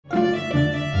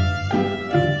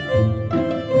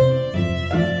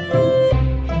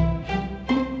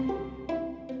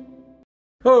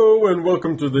Hello and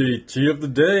welcome to the tea of the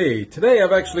day. Today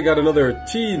I've actually got another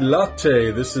tea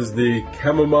latte. This is the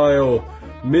chamomile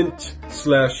mint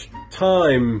 /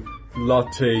 thyme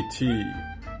latte tea.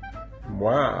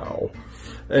 Wow.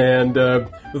 And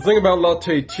the thing about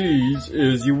latte teas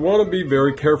is you want to be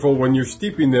very careful when you're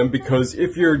steeping them, because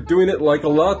if you're doing it like a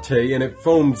latte and it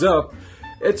foams up,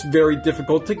 it's very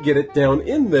difficult to get it down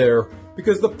in there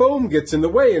because the foam gets in the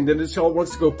way and then it all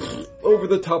wants to go over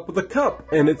the top of the cup,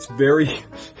 and it's very,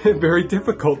 very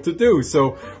difficult to do.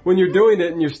 So when you're doing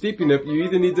it and you're steeping it, you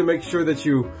either need to make sure that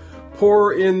you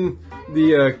pour in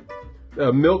the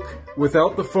milk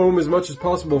without the foam as much as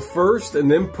possible first, and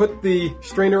then put the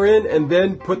strainer in, and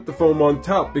then put the foam on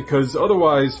top, because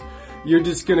otherwise you're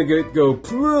just gonna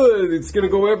it's gonna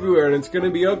go everywhere and it's gonna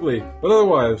be ugly. But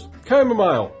otherwise,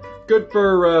 chamomile, good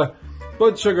for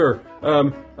blood sugar,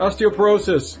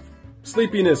 osteoporosis,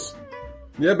 sleepiness.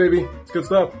 Yeah, baby, it's good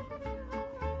stuff.